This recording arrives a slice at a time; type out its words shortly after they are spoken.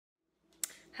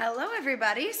Hello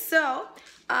everybody. So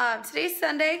today's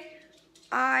Sunday.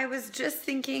 I was just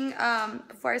thinking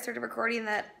before I started recording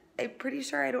that I'm pretty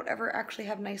sure I don't ever actually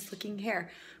have nice looking hair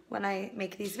when I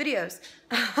make these videos.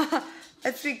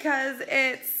 It's because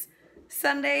it's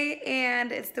Sunday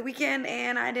and it's the weekend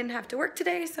and I didn't have to work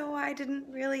today, so I didn't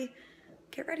really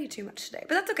get ready too much today.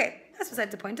 But that's okay. That's besides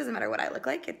the point. Doesn't matter what I look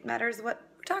like. It matters what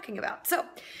we're talking about. So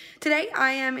today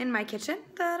I am in my kitchen.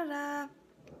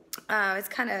 It's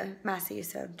kind of messy,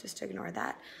 so just ignore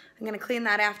that. I'm going to clean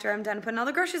that after I'm done putting all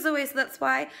the groceries away, so that's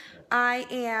why I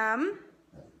am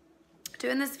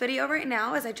doing this video right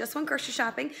now, as I just went grocery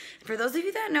shopping. And for those of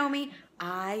you that know me,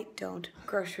 I don't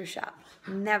grocery shop.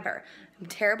 Never. I'm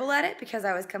terrible at it because I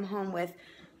always come home with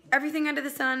everything under the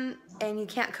sun and you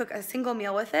can't cook a single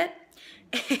meal with it.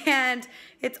 And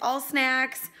it's all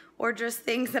snacks or just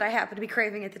things that I happen to be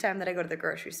craving at the time that I go to the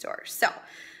grocery store. So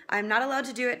I'm not allowed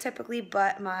to do it typically,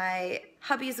 but my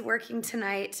hubby's working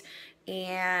tonight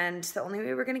and the only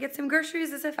way we're gonna get some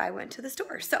groceries is if I went to the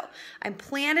store. So I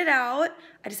planned it out.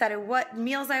 I decided what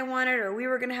meals I wanted or we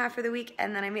were gonna have for the week,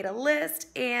 and then I made a list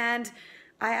and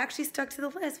I actually stuck to the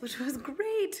list, which was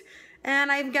great.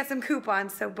 And I even got some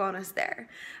coupons, so bonus there.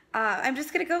 I'm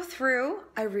just gonna go through.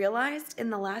 I realized in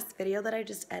the last video that I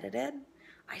just edited,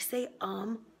 I say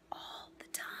all the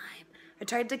time. I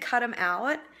tried to cut them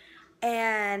out,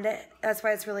 and that's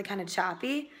why it's really kind of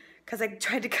choppy, because I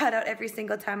tried to cut out every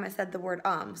single time I said the word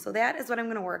So that is what I'm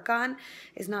gonna work on,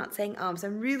 is not saying So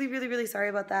I'm really, really, really sorry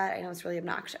about that. I know it's really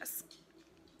obnoxious.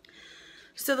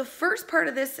 So the first part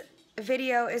of this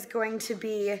video is going to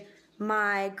be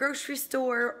my grocery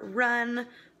store run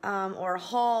or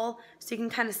haul, so you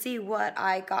can kind of see what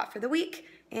I got for the week.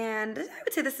 And I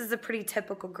would say this is a pretty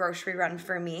typical grocery run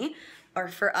for me, or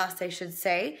for us I should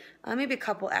say. Maybe a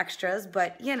couple extras,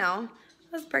 but you know,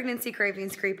 those pregnancy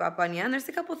cravings creep up on you, and there's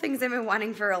a couple things I've been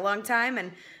wanting for a long time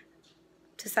and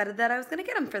decided that I was gonna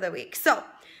get them for the week. So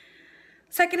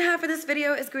second half of this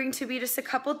video is going to be just a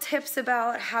couple tips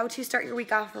about how to start your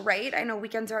week off right. I know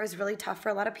weekends are always really tough for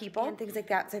a lot of people and things like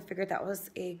that, so I figured that was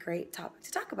a great topic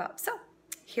to talk about. So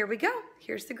here we go.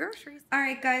 Here's the groceries. All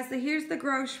right, guys, so here's the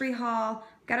grocery haul.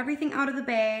 Got everything out of the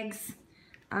bags.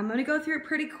 I'm gonna go through it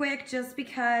pretty quick just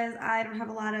because I don't have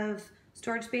a lot of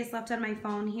storage space left on my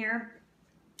phone here.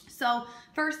 So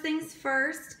first things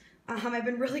first, I've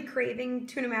been really craving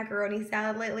tuna macaroni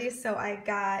salad lately, so I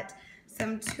got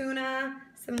some tuna,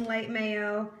 some light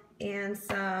mayo, and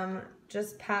some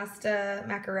just pasta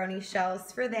macaroni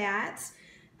shells for that.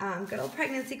 Good old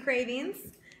pregnancy cravings.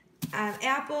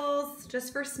 Apples,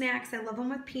 just for snacks. I love them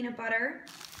with peanut butter.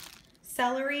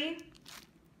 Celery,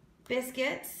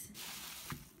 biscuits,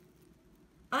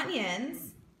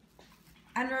 onions,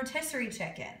 and rotisserie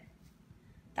chicken.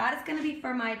 That is going to be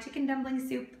for my chicken dumpling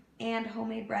soup, and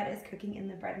homemade bread is cooking in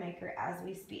the bread maker as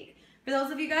we speak. For those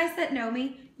of you guys that know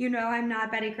me, you know I'm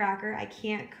not Betty Crocker. I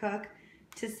can't cook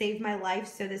to save my life,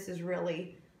 so this is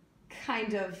really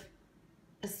kind of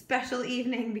a special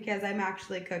evening because I'm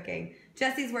actually cooking.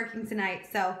 Jesse's working tonight,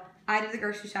 so I did the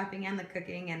grocery shopping and the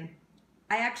cooking, and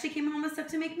I actually came home with stuff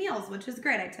to make meals, which is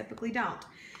great. I typically don't.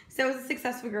 So it was a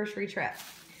successful grocery trip.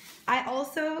 I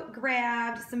also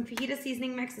grabbed some fajita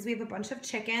seasoning mixes. We have a bunch of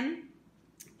chicken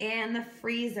in the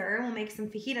freezer. We'll make some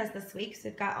fajitas this week, so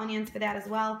we've got onions for that as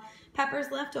well.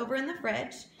 Peppers left over in the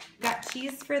fridge. Got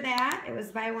cheese for that. It was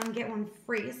buy one, get one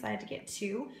free, so I had to get two.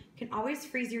 You can always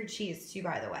freeze your cheese too,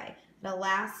 by the way. It'll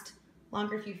last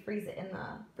longer if you freeze it in the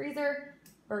freezer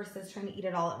versus trying to eat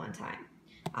it all at one time.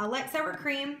 Light sour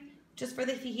cream, just for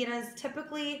the fajitas.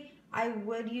 Typically, I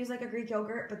would use like a Greek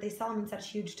yogurt, but they sell them in such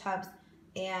huge tubs.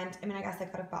 And I mean, I guess I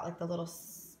could have bought like the little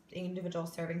individual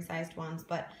serving sized ones,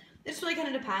 but it just really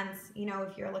kind of depends. You know,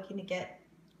 if you're looking to get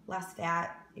less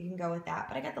fat, you can go with that.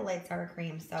 But I got the light sour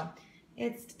cream, so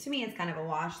to me, it's kind of a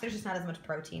wash. There's just not as much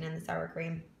protein in the sour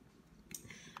cream.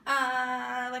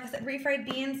 Like I said, refried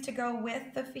beans to go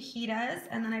with the fajitas,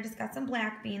 and then I just got some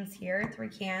black beans here, 3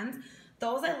 cans.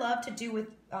 Those I love to do with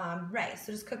rice.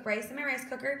 So just cook rice in my rice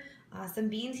cooker, some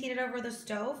beans heated over the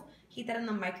stove, heat that in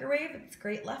the microwave. It's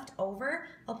great left over.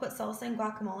 I'll put salsa and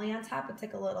guacamole on top. It's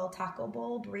like a little taco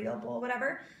bowl, burrito bowl,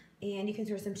 whatever. And you can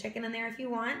throw some chicken in there if you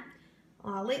want.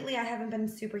 Lately, I haven't been a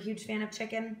super huge fan of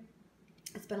chicken.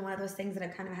 It's been one of those things that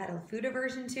I've kind of had a food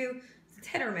aversion to. It's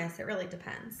hit or miss. It really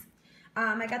depends.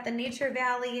 I got the Nature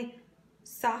Valley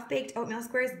soft baked oatmeal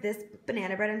squares. This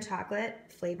banana bread and chocolate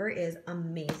flavor is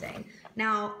amazing.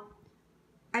 Now,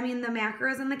 I mean, the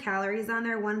macros and the calories on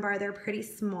there, 1 bar, they're pretty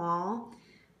small.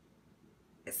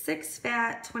 6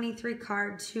 fat, 23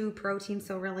 carb, 2 protein,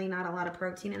 so really not a lot of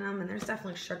protein in them, and there's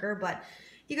definitely sugar, but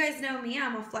You guys know me,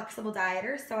 I'm a flexible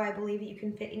dieter, so I believe that you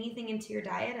can fit anything into your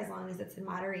diet as long as it's in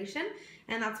moderation.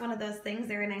 And that's one of those things.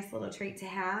 They're a nice little treat to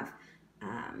have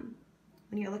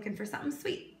when you're looking for something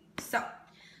sweet. So,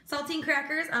 saltine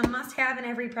crackers, a must-have in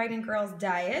every pregnant girl's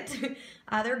diet.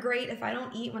 They're great. If I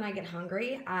don't eat when I get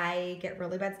hungry, I get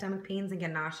really bad stomach pains and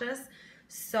get nauseous.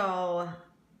 So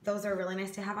those are really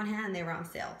nice to have on hand, and they were on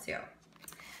sale too.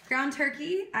 Ground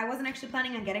turkey, I wasn't actually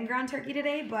planning on getting ground turkey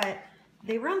today, but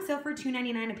they were on sale for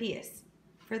 $2.99 a piece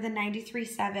for the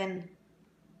 93.7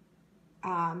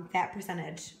 fat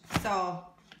percentage. So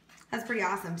that's pretty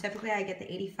awesome. Typically I get the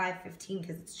 85.15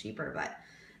 because it's cheaper, but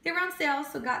they were on sale,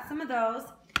 so got some of those.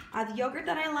 The yogurt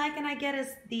that I like and I get is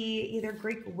the either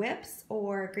Greek Whips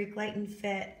or Greek Light and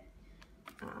Fit.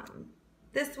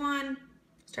 This one,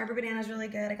 strawberry banana is really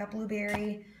good. I got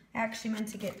blueberry. I actually meant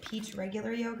to get peach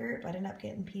regular yogurt, but I ended up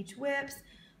getting peach whips.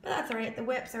 But that's all right. The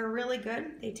whips are really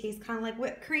good. They taste kind of like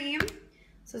whipped cream.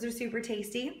 So those are super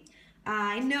tasty.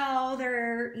 I know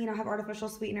they're, have artificial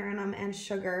sweetener in them and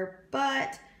sugar,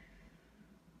 but,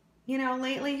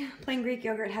 lately plain Greek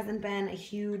yogurt hasn't been a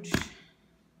huge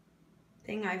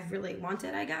thing I've really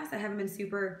wanted, I guess. I haven't been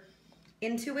super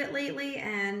into it lately,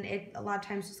 and it a lot of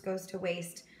times just goes to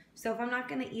waste. So if I'm not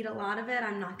going to eat a lot of it,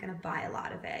 I'm not going to buy a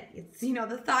lot of it. It's,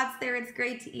 the thought's there. It's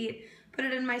great to eat. Put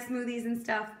it in my smoothies and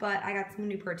stuff, but I got some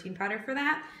new protein powder for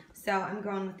that. So I'm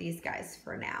going with these guys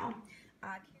for now.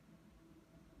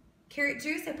 Carrot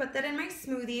juice, I put that in my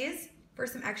smoothies for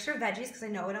some extra veggies because I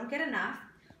know I don't get enough.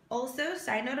 Also,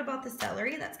 side note about the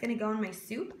celery, that's going to go in my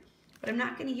soup, but I'm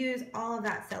not going to use all of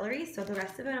that celery, so the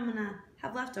rest of it I'm going to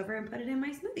have left over and put it in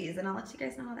my smoothies, and I'll let you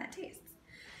guys know how that tastes.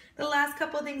 The last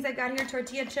couple of things I got here,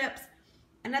 tortilla chips.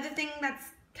 Another thing that's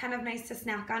kind of nice to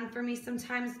snack on for me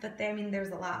sometimes, but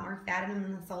there's a lot more fat in them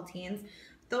than the saltines.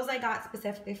 Those I got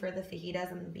specifically for the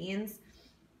fajitas and the beans,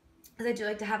 because I do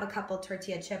like to have a couple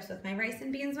tortilla chips with my rice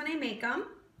and beans when I make them.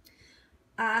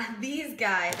 These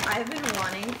guys, I've been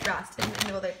wanting frosted,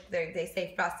 they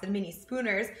say frosted mini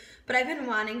spooners, but I've been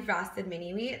wanting frosted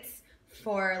mini wheats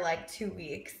for like 2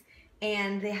 weeks,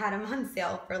 and they had them on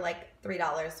sale for like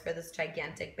 $3 for this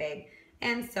gigantic bag.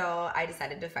 And so I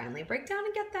decided to finally break down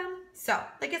and get them. So,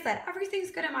 like I said,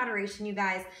 everything's good in moderation, you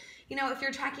guys. If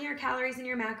you're tracking your calories and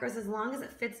your macros, as long as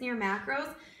it fits in your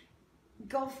macros,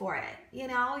 go for it.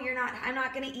 I'm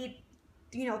not gonna eat,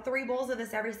 3 bowls of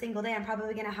this every single day. I'm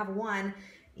probably gonna have one,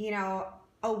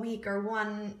 a week or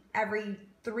one every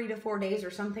 3 to 4 days or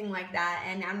something like that.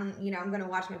 And I'm gonna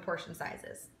watch my portion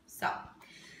sizes. So,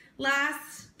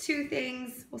 last 2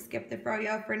 things, we'll skip the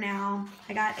froyo for now.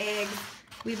 I got eggs.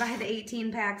 We buy the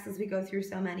 18 packs as we go through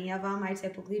so many of them. I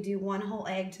typically do 1 whole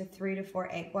egg to 3 to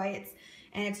 4 egg whites,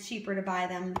 and it's cheaper to buy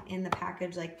them in the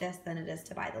package like this than it is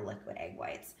to buy the liquid egg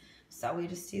whites. So we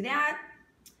just do that.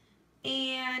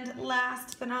 And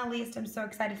last but not least, I'm so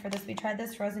excited for this. We tried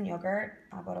this frozen yogurt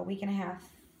about a week and a half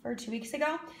or 2 weeks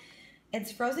ago.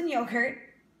 It's frozen yogurt,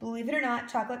 believe it or not,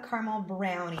 chocolate caramel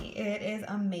brownie. It is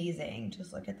amazing.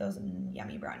 Just look at those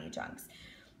yummy brownie chunks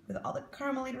with all the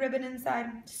caramelly ribbon inside.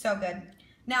 So good.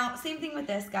 Now, same thing with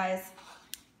this, guys.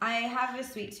 I have a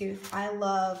sweet tooth. I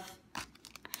love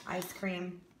ice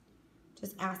cream.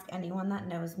 Just ask anyone that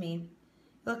knows me.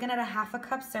 Looking at a ½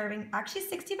 cup serving. Actually,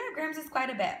 65 grams is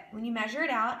quite a bit. When you measure it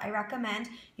out, I recommend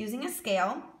using a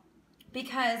scale,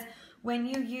 because when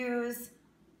you use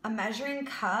a measuring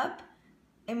cup,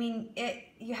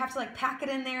 you have to pack it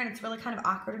in there, and it's really kind of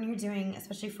awkward when you're doing,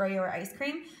 especially froyo or ice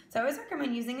cream. So I always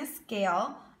recommend using a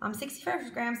scale.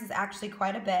 65 grams is actually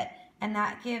quite a bit, and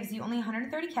that gives you only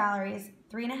 130 calories,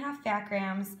 3.5 fat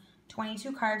grams,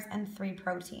 22 carbs, and 3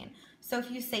 protein. So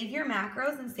if you save your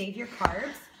macros and save your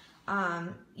carbs,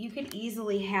 you could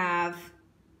easily have,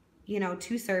 2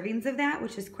 servings of that,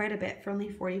 which is quite a bit for only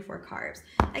 44 carbs.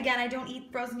 Again, I don't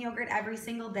eat frozen yogurt every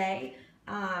single day.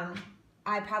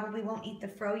 I probably won't eat the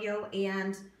froyo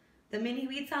and the mini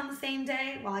wheats on the same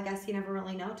day. Well, I guess you never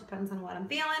really know. It depends on what I'm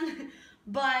feeling.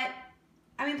 But,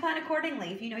 plan accordingly.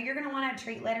 If you know you're going to want a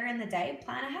treat later in the day,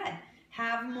 plan ahead.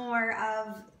 Have more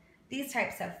of these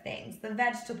types of things. The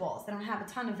vegetables. I don't have a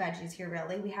ton of veggies here,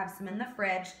 really. We have some in the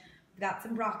fridge. We've got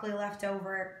some broccoli left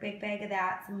over, big bag of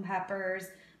that, some peppers,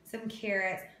 some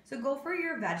carrots. So go for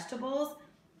your vegetables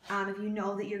if you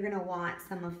know that you're going to want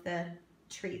some of the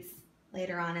treats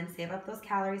later on, and save up those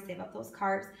calories, save up those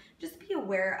carbs. Just be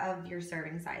aware of your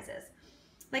serving sizes.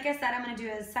 Like I said, I'm going to do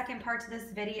a second part to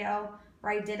this video, or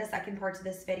I did a second part to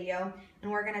this video, and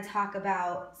we're going to talk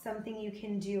about something you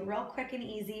can do real quick and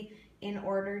easy in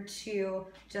order to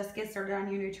just get started on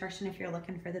your nutrition if you're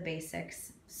looking for the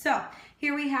basics. So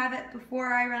here we have it.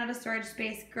 Before I run out of storage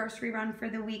space, grocery run for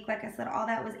the week. Like I said, all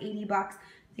that was 80 bucks.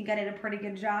 I think I did a pretty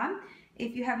good job.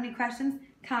 If you have any questions,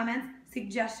 comments,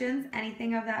 suggestions,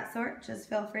 anything of that sort, just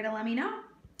feel free to let me know.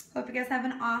 Hope you guys have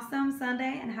an awesome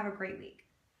Sunday and have a great week.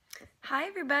 Hi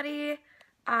everybody.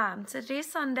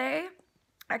 Today's Sunday.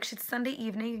 Actually, it's Sunday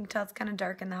evening. You can tell it's kind of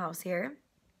dark in the house here.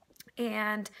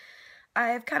 And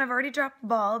I've kind of already dropped the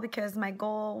ball because my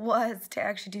goal was to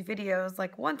actually do videos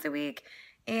like once a week,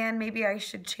 and maybe I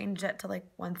should change that to like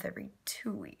once every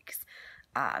 2 weeks.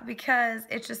 Because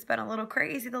it's just been a little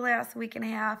crazy the last week and a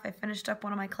half. I finished up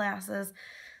one of my classes,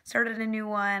 started a new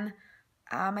one.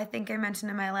 I think I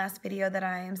mentioned in my last video that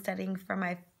I am studying for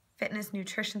my fitness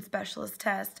nutrition specialist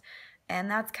test, and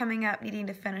that's coming up, needing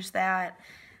to finish that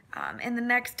in the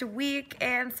next week,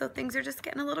 and so things are just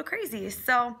getting a little crazy.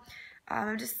 So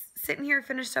I'm just sitting here,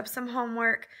 finished up some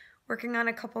homework, working on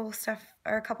a couple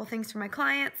things for my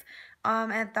clients,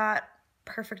 and thought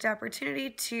perfect opportunity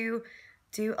to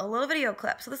do a little video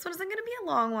clip. So this one isn't going to be a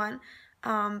long one,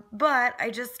 but I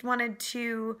just wanted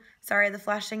to, sorry, the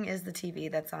flashing is the TV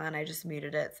that's on. I just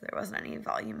muted it so there wasn't any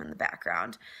volume in the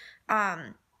background.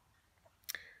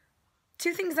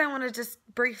 Two things I want to just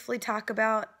briefly talk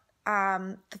about.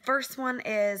 The first one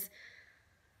is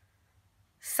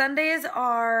Sundays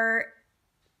are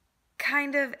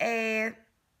kind of a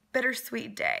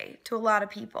bittersweet day to a lot of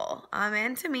people,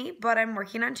 and to me, but I'm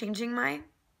working on changing my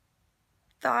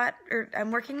I'm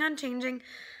working on changing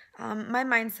my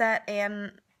mindset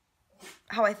and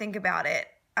how I think about it.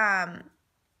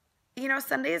 You know,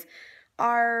 Sundays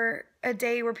are a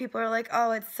day where people are like, oh,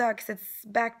 it sucks, it's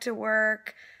back to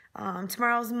work,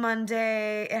 tomorrow's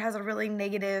Monday. It has a really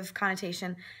negative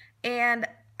connotation, and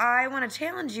I want to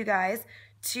challenge you guys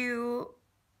to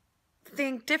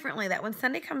think differently, that when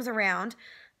Sunday comes around,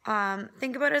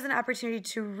 think about it as an opportunity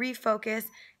to refocus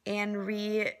and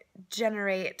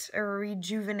regenerate or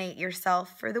rejuvenate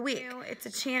yourself for the week. It's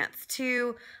a chance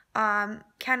to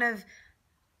kind of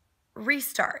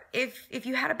restart. If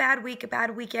you had a bad week, a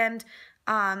bad weekend,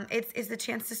 it's the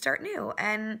chance to start new.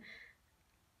 And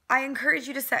I encourage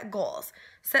you to set goals.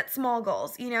 Set small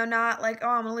goals. You know, not like, oh,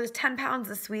 I'm going to lose 10 pounds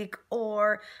this week,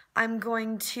 or I'm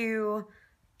going to,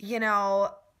 you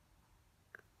know,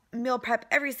 meal prep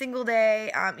every single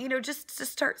day. You know, just to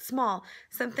start small.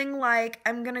 Something like,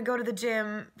 I'm going to go to the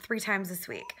gym 3 times this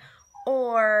week,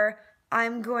 or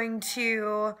I'm going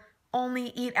to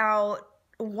only eat out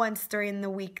once during the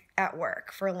week at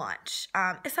work for lunch.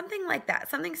 Something like that.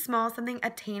 Something small, something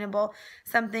attainable,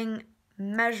 something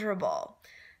measurable,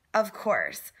 of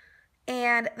course.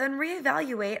 And then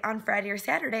reevaluate on Friday or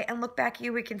Saturday and look back at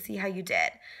your week and see how you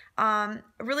did. A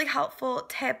really helpful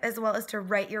tip as well is to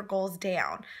write your goals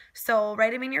down. So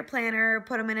write them in your planner,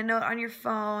 put them in a note on your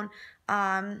phone,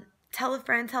 tell a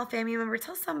friend, tell a family member,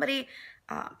 tell somebody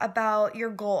about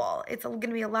your goal. It's going to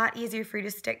be a lot easier for you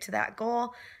to stick to that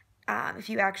goal if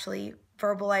you actually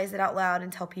verbalize it out loud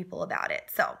and tell people about it.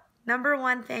 So number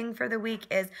one thing for the week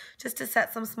is just to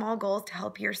set some small goals to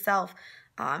help yourself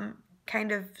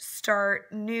kind of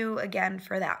start new again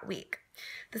for that week.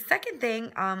 The second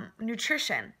thing,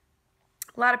 nutrition.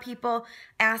 A lot of people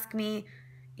ask me,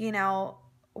 you know,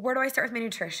 where do I start with my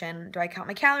nutrition? Do I count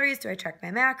my calories? Do I track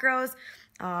my macros?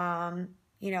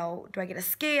 You know, do I get a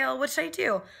scale? What should I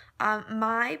do?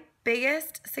 My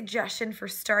biggest suggestion for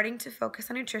starting to focus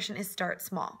on nutrition is start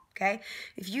small, okay?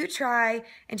 If you try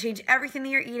and change everything that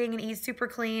you're eating and eat super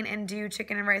clean and do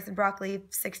chicken and rice and broccoli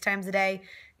 6 times a day,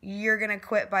 you're going to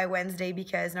quit by Wednesday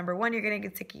because, number one, you're going to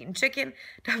get sick eating chicken.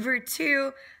 Number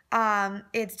two,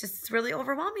 it's just really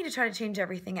overwhelming to try to change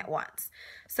everything at once.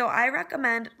 So I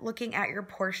recommend looking at your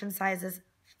portion sizes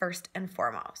first and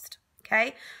foremost,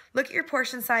 okay? Look at your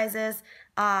portion sizes,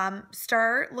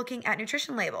 start looking at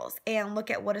nutrition labels and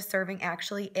look at what a serving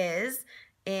actually is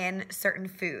in certain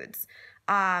foods.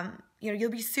 You know,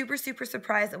 you'll be super, super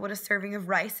surprised at what a serving of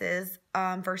rice is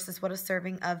versus what a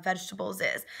serving of vegetables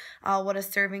is, what a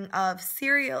serving of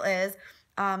cereal is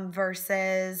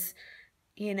versus,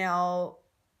 you know,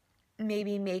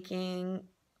 maybe making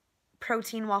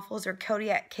protein waffles or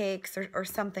Kodiak cakes or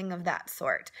something of that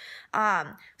sort.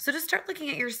 So just start looking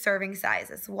at your serving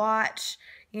sizes. Watch,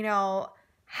 you know,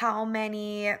 how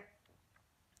many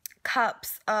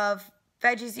cups of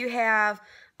veggies you have.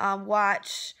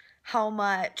 Watch how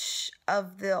much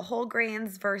of the whole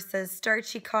grains versus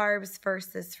starchy carbs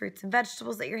versus fruits and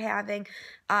vegetables that you're having,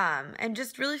 and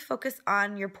just really focus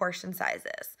on your portion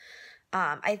sizes.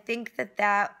 I think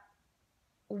that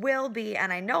will be,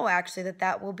 and I know actually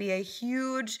that will be a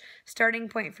huge starting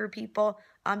point for people,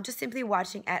 just simply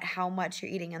watching at how much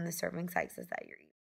you're eating and the serving sizes that you're eating.